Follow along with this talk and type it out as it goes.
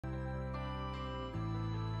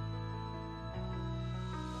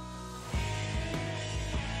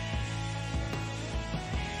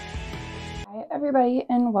everybody,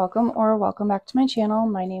 and welcome back to my channel.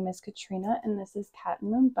 My name is Katrina and this is Cat and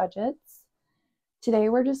Moon Budgets. Today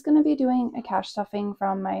we're just going to be doing a cash stuffing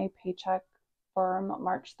from my paycheck from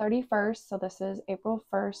March 31st. So this is April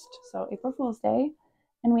 1st, so April Fool's Day,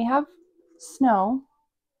 and we have snow.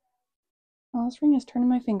 Oh, this ring is turning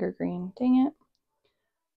my finger green. Dang it.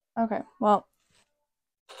 Okay, well,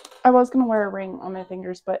 I was going to wear a ring on my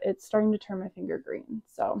fingers, but it's starting to turn my finger green,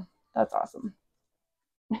 so that's awesome.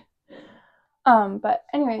 But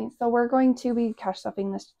anyway, so we're going to be cash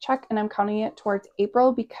stuffing this check, and I'm counting it towards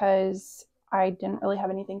April because I didn't really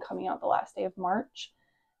have anything coming out the last day of March.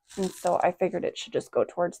 And so I figured it should just go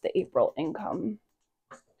towards the April income.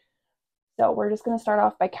 So we're just going to start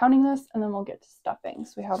off by counting this, and then we'll get to stuffing.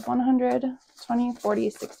 So we have 100, 20, 40,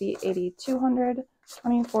 60, 80, 200,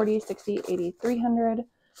 20, 40, 60, 80, 300,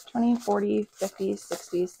 20, 40, 50,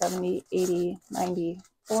 60, 70, 80, 90,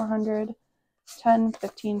 400, 10,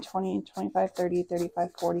 15, 20, 25, 30, 35,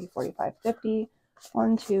 40, 45, 50,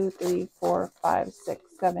 1, 2, 3, 4, 5, 6,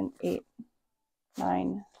 7, 8,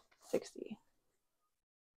 9, 60.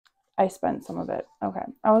 I spent some of it. Okay.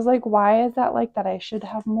 I was like, why is that like that? I should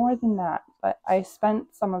have more than that. But I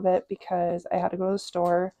spent some of it because I had to go to the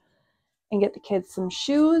store and get the kids some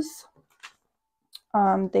shoes.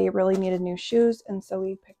 They really needed new shoes, and so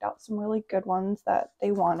we picked out some really good ones that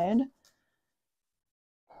they wanted.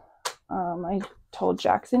 I told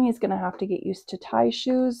Jackson he's going to have to get used to tie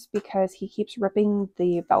shoes because he keeps ripping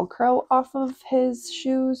the Velcro off of his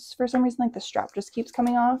shoes. For some reason, like the strap just keeps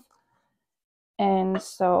coming off. And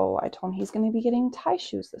so I told him he's going to be getting tie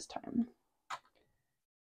shoes this time.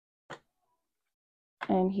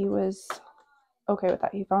 And he was okay with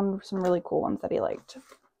that. He found some really cool ones that he liked.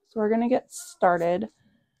 So we're going to get started.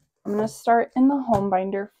 I'm going to start in the home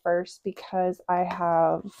binder first because I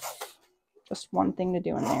have just one thing to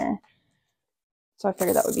do in there. So I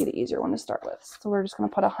figured that would be the easier one to start with. So we're just going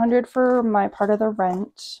to put 100 for my part of the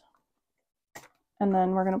rent. And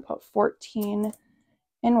then we're going to put 14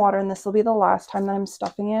 in water. And this will be the last time that I'm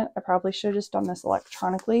stuffing it. I probably should have just done this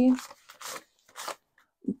electronically.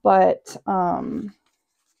 But I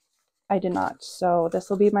did not. So this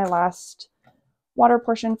will be my last water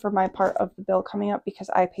portion for my part of the bill coming up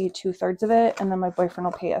because I pay 2/3 of it. And then my boyfriend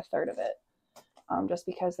will pay 1/3 of it. Just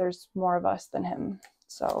because there's more of us than him.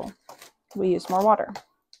 So we use more water,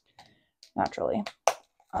 naturally.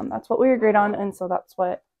 That's what we agreed on, and so that's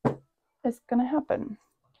what is going to happen.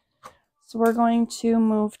 So we're going to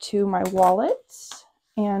move to my wallet,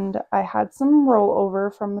 and I had some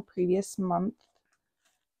rollover from the previous month.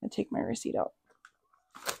 I'm going to take my receipt out.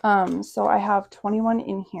 So I have 21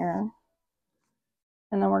 in here,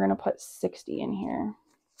 and then we're going to put 60 in here.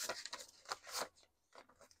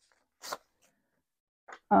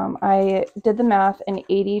 I did the math, and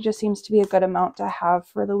 80 just seems to be a good amount to have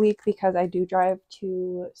for the week because I do drive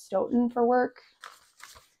to Stoughton for work.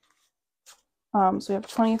 So we have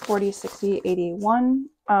 20, 40, 60, 81.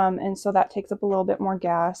 And so that takes up a little bit more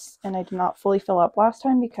gas, and I did not fully fill up last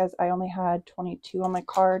time because I only had 22 on my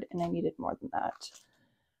card and I needed more than that.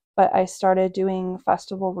 But I started doing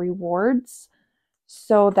festival rewards.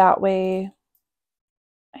 So that way,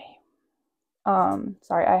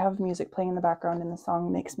 sorry, I have music playing in the background and the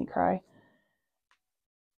song makes me cry.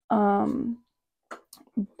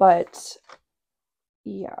 But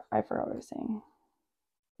yeah, I forgot what I was saying.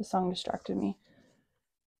 The song distracted me.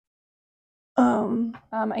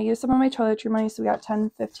 I used some of my toiletry money, so we got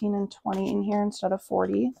 10, 15, and 20 in here instead of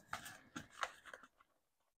 40.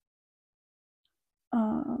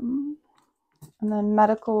 And then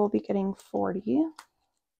medical will be getting 40.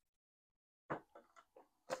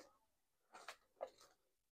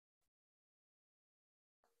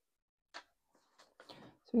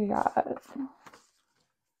 So we got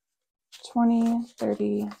 20,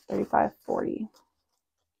 30, 35, 40.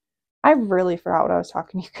 I really forgot what I was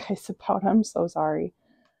talking to you guys about. I'm so sorry.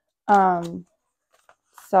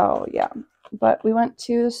 So yeah, but we went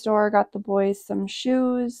to the store, got the boys some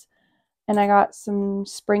shoes, and I got some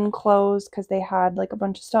spring clothes because they had like a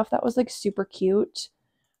bunch of stuff that was like super cute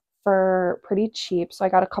for pretty cheap. So I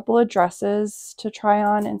got a couple of dresses to try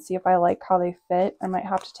on and see if I like how they fit. I might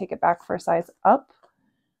have to take it back for a size up.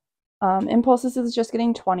 Impulses is just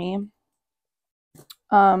getting 20.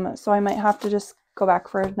 So I might have to just go back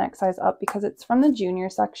for a next size up because it's from the junior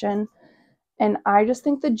section. And I just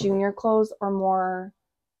think the junior clothes are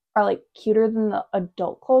like cuter than the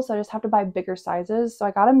adult clothes. So I just have to buy bigger sizes. So I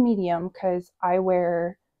got a medium because I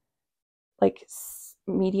wear like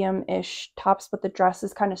medium-ish tops, but the dress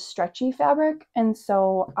is kind of stretchy fabric. And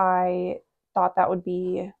so I thought that would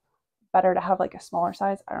be better to have like a smaller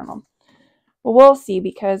size. I don't know. But we'll see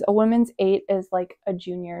because a women's 8 is like a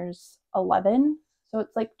junior's 11. So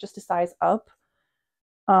it's like just a size up,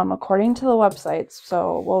 according to the websites.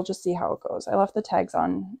 So we'll just see how it goes. I left the tags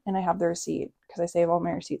on and I have the receipt because I save all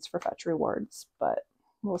my receipts for Fetch Rewards, but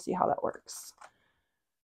we'll see how that works.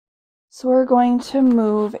 So we're going to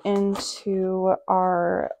move into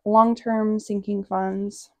our long-term sinking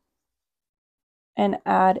funds and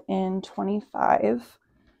add in 25.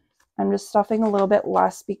 I'm just stuffing a little bit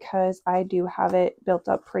less because I do have it built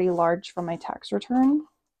up pretty large from my tax return.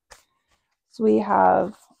 So we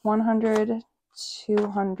have 100,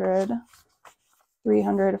 200,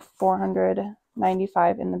 300, 400,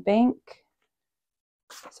 95 in the bank.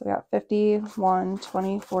 So we got 50, 1,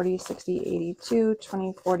 20, 40, 60, 82,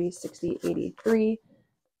 20, 40, 60, 83,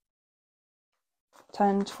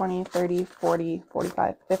 10, 20, 30, 40,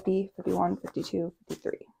 45, 50, 51, 52,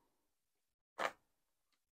 53.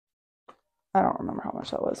 I don't remember how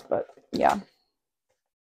much that was, but yeah.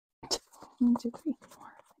 1, 2, 3, 4.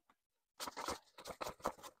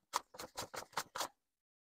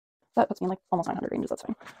 That puts me in like almost 900 ranges. That's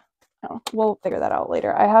fine. No, we'll figure that out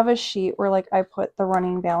later. I have a sheet where like I put the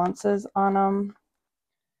running balances on them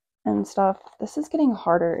and stuff. This is getting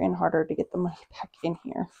harder and harder to get the money back in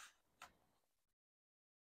here.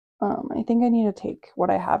 I think I need to take what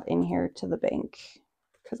I have in here to the bank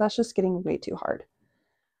because that's just getting way too hard.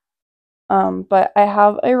 But I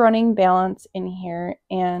have a running balance in here,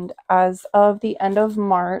 and as of the end of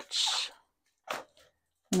March,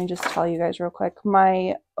 let me just tell you guys real quick,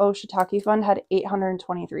 my Shiitake fund had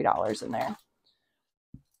 $823 in there.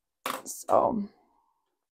 So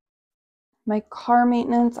my car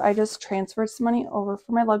maintenance, I just transferred some money over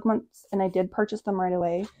for my lug nuts, and I did purchase them right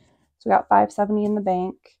away. So we got $570 in the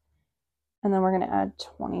bank, and then we're going to add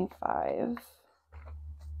 25.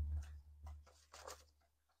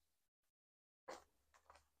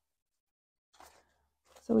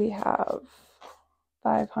 So we have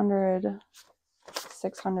 500,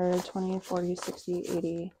 600, 20, 40, 60,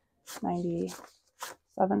 80, 90,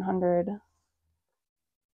 700,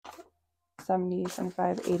 70,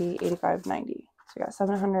 75, 80, 85, 90. So we got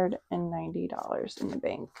 $790 in the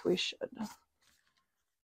bank. We should.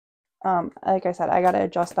 Like I said, I got to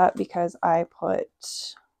adjust that because I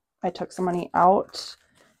took some money out.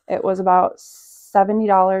 It was about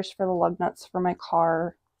 $70 for the lug nuts for my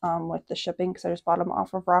car with the shipping because I just bought them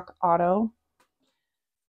off of Rock Auto.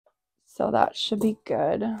 So that should be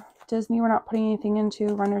good. Disney, we're not putting anything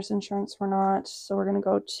into. Renter's insurance, we're not. So we're going to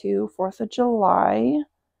go to 4th of July.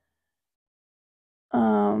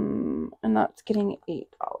 And that's getting $8.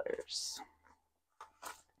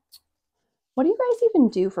 What do you guys even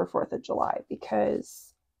do for 4th of July?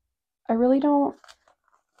 Because I really don't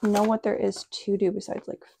know what there is to do besides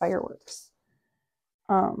like fireworks.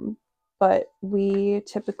 But we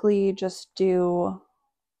typically just do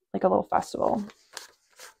like a little festival.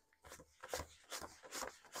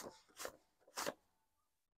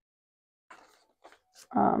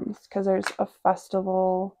 Because there's a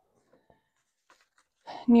festival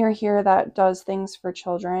near here that does things for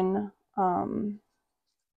children. Well,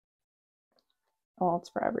 it's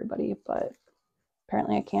for everybody, but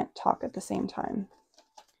apparently I can't talk at the same time.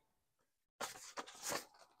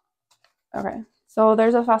 Okay, so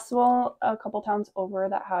there's a festival a couple towns over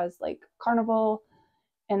that has like carnival,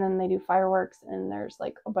 and then they do fireworks, and there's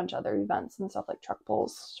like a bunch of other events and stuff like truck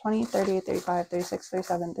pulls, 20, 30, 35, 36,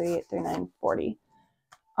 37, 38, 39, 40.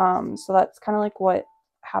 So that's kind of like what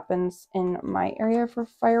happens in my area for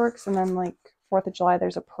fireworks. And then like 4th of July,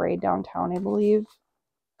 there's a parade downtown, I believe.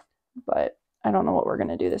 But I don't know what we're going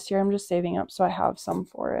to do this year. I'm just saving up so I have some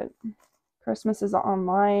for it. Christmas is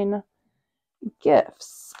online.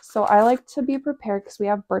 Gifts. So I like to be prepared because we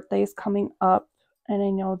have birthdays coming up. And I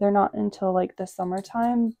know they're not until like the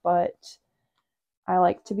summertime, but I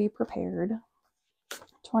like to be prepared.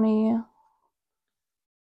 20.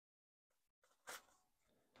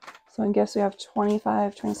 So in gifts, we have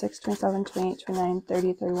 25, 26, 27, 28, 29,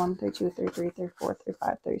 30, 31, 32, 33, 34,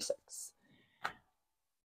 35, 36.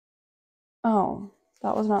 Oh,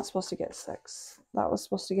 that was not supposed to get 6. That was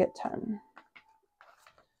supposed to get 10.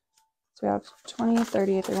 So we have 20,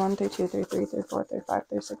 30, 31, 32, 33, 34, 35,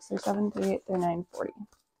 36, 37, 38, 39, 40.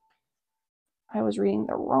 I was reading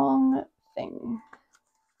the wrong thing.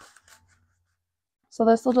 So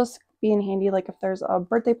this will just be in handy, like if there's a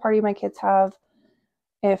birthday party my kids have,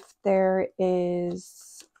 if there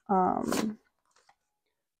is, I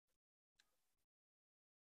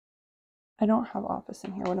don't have Office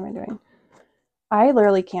in here. What am I doing? I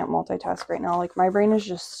literally can't multitask right now. Like my brain is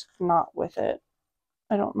just not with it.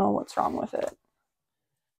 I don't know what's wrong with it.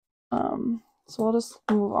 So we'll just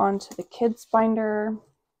move on to the kids binder.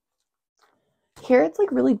 Here it's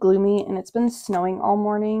like really gloomy and it's been snowing all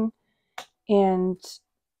morning. and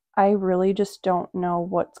I really just don't know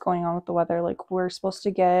what's going on with the weather. Like, we're supposed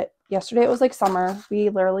to get, yesterday it was like summer. We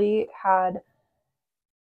literally had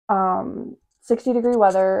 60-degree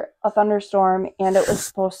weather, a thunderstorm, and it was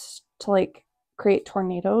supposed to like create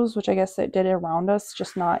tornadoes, which I guess it did around us,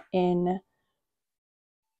 just not in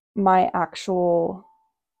my actual,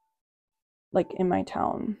 like in my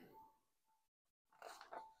town.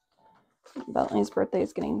 Bentley's birthday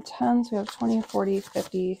is getting 10, so we have 20, 40,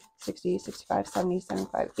 50, 60, 65, 70,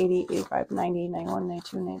 75, 80, 85, 90, 91,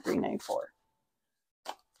 92, 93, 94.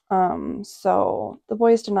 So the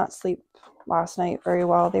boys did not sleep last night very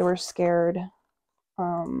well. They were scared.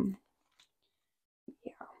 Yeah.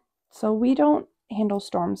 So we don't handle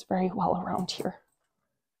storms very well around here.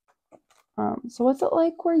 So what's it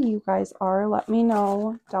like where you guys are? Let me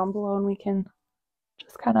know down below and we can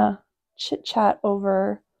just kind of chit chat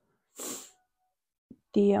over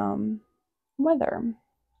the weather.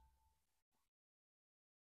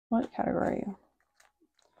 What category?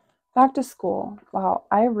 Back to school. Wow,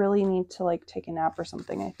 I really need to like take a nap or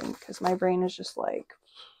something, I think, because my brain is just like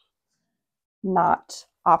not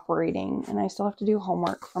operating, and I still have to do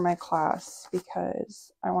homework for my class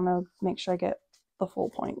because I want to make sure I get the full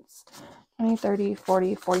points. 20, 30,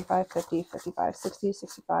 40, 45, 50, 55, 60,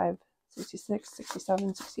 65, 66,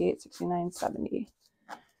 67, 68, 69, 70.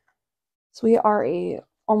 So we are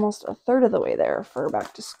almost a third of the way there for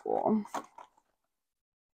back to school.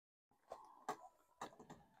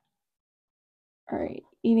 All right,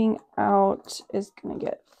 eating out is going to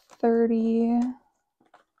get 30.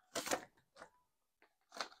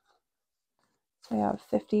 So I have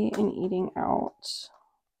 50 in eating out.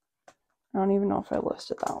 I don't even know if I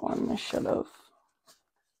listed that one. I should have.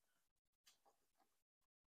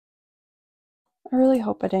 I really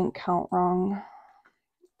hope I didn't count wrong.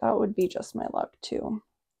 That would be just my luck too.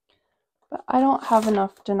 But I don't have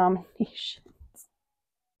enough denominations.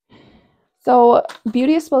 So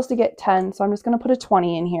beauty is supposed to get 10, so I'm just going to put a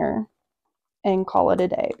 20 in here and call it a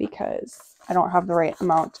day because I don't have the right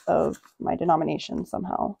amount of my denomination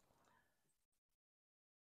somehow.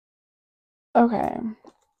 Okay.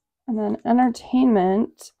 And then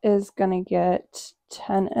entertainment is going to get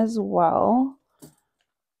 10 as well,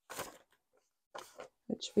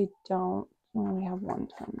 which we don't, we only have 1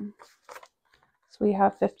 10. So we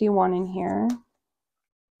have 51 in here.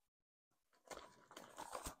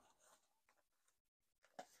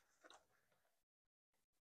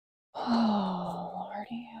 Oh,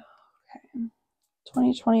 Lordy. Okay.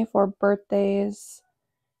 2024 birthdays.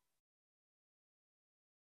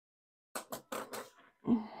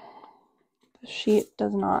 The sheet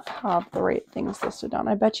does not have the right things listed down.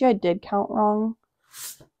 I bet you I did count wrong.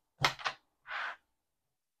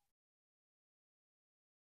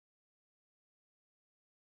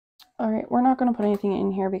 All right, we're not going to put anything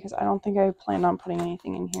in here because I don't think I planned on putting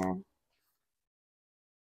anything in here.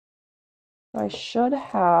 So I should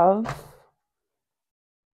have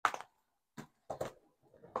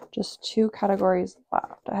just 2 categories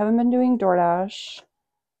left. I haven't been doing DoorDash.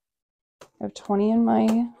 I have 20 in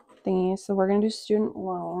my thingy, so we're going to do student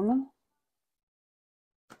loan.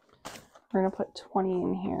 We're going to put 20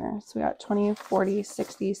 in here. So we got 20, 40,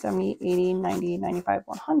 60, 70, 80, 90, 95,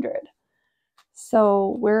 100.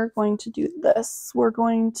 So we're going to do this. We're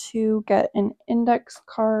going to get an index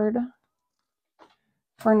card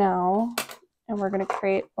for now, and we're going to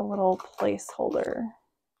create a little placeholder.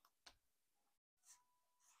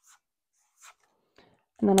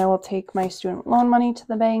 And then I will take my student loan money to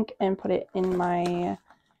the bank and put it in my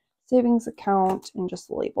savings account and just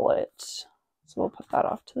label it. So we'll put that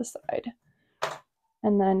off to the side.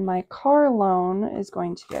 And then my car loan is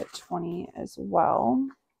going to get 20 as well.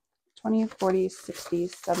 20, 40, 60,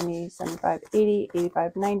 70, 75, 80,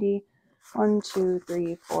 85, 90, 1, 2,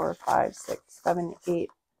 3, 4, 5, 6, 7, 8,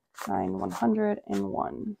 9,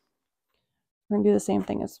 101. We're going to do the same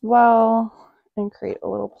thing as well and create a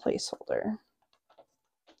little placeholder.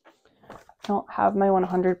 I don't have my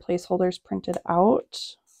 100 placeholders printed out,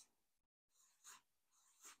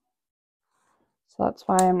 so that's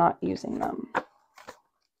why I'm not using them.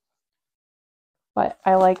 But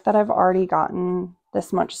I like that I've already gotten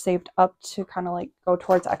this much saved up to kind of like go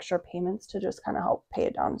towards extra payments to just kind of help pay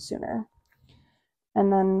it down sooner.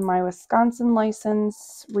 And then my Wisconsin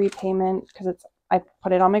license repayment, because I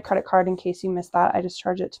put it on my credit card in case you missed that. I just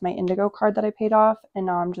charged it to my Indigo card that I paid off, and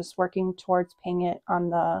now I'm just working towards paying it on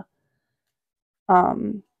the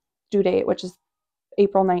due date, which is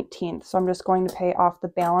April 19th. So I'm just going to pay off the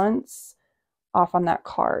balance off on that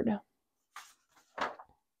card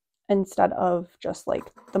instead of just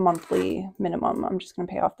like the monthly minimum. I'm just going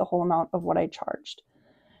to pay off the whole amount of what I charged.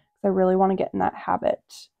 I really want to get in that habit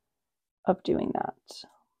of doing that.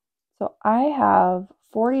 So I have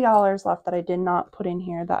 $40 left that I did not put in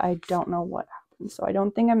here that I don't know what happened. So I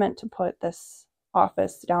don't think I meant to put this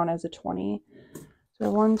office down as a 20. So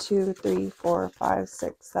 1, 2, 3, 4, 5,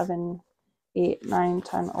 6, 7, 8, 9,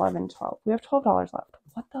 10, 11, 12. We have $12 left.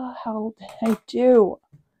 What the hell did I do?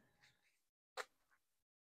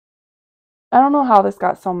 I don't know how this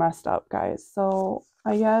got so messed up, guys. So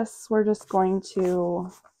I guess we're just going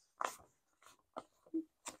to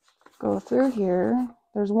go through here.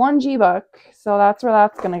 There's one G-Book, so that's where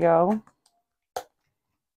that's going to go.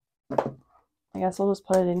 I guess we'll just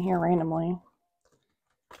put it in here randomly.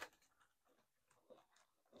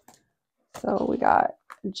 So we got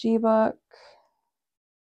G-Book.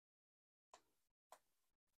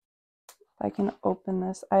 If I can open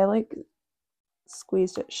this, I like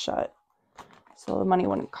squeezed it shut so the money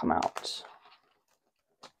wouldn't come out.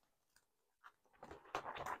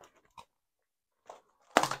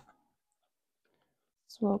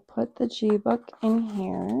 So we'll put the G-Book in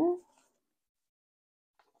here.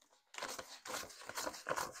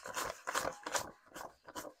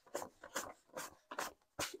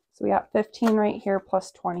 So we got 15 right here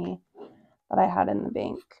plus 20 that I had in the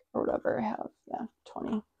bank or whatever I have. Yeah,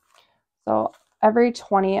 20. So every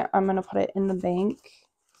 20, I'm going to put it in the bank.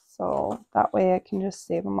 So that way I can just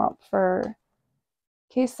save them up for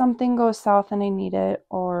in case something goes south and I need it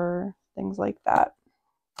or things like that.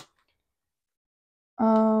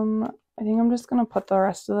 I think I'm just going to put the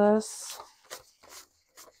rest of this.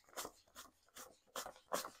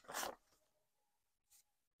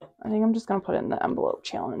 I think I'm just going to put it in the envelope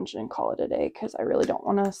challenge and call it a day because I really don't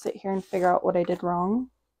want to sit here and figure out what I did wrong.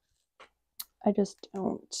 I just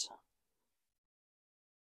don't.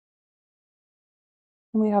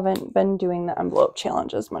 We haven't been doing the envelope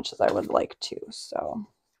challenge as much as I would like to, so.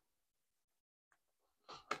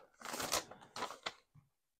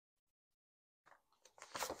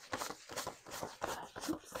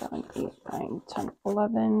 7, 8, 9, 10,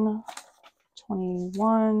 11,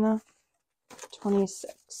 21,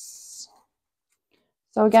 26.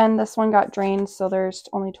 So again, this one got drained, so there's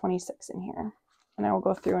only 26 in here. And I will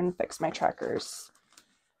go through and fix my trackers.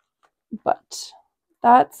 But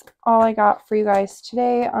that's all I got for you guys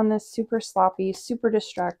today on this super sloppy, super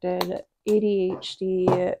distracted,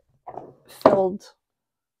 ADHD filled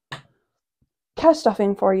cash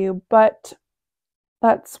stuffing for you. But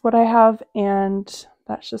that's what I have, and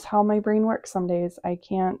that's just how my brain works some days. I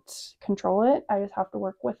can't control it. I just have to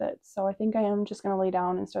work with it. So I think I am just going to lay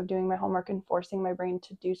down instead of doing my homework and forcing my brain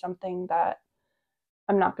to do something that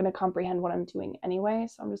I'm not going to comprehend what I'm doing anyway.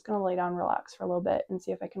 So I'm just going to lay down, relax for a little bit, and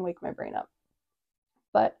see if I can wake my brain up.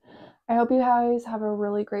 But I hope you guys have a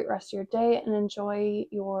really great rest of your day and enjoy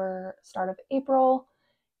your start of April.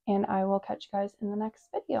 And I will catch you guys in the next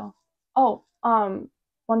video. Oh,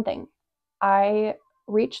 one thing. I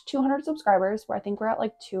reached 200 subscribers, where I think we're at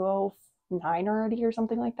like 209 already or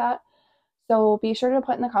something like that. So be sure to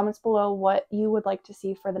put in the comments below what you would like to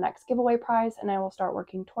see for the next giveaway prize, and I will start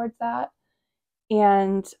working towards that.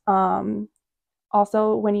 And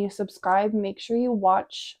also, when you subscribe, make sure you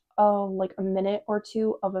watch like a minute or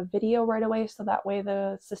two of a video right away, so that way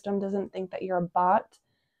the system doesn't think that you're a bot.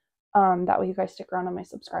 That way you guys stick around on my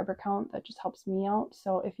subscriber count. That just helps me out.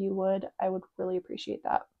 So if you would, I would really appreciate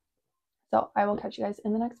that. So I will catch you guys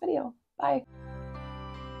in the next video. Bye.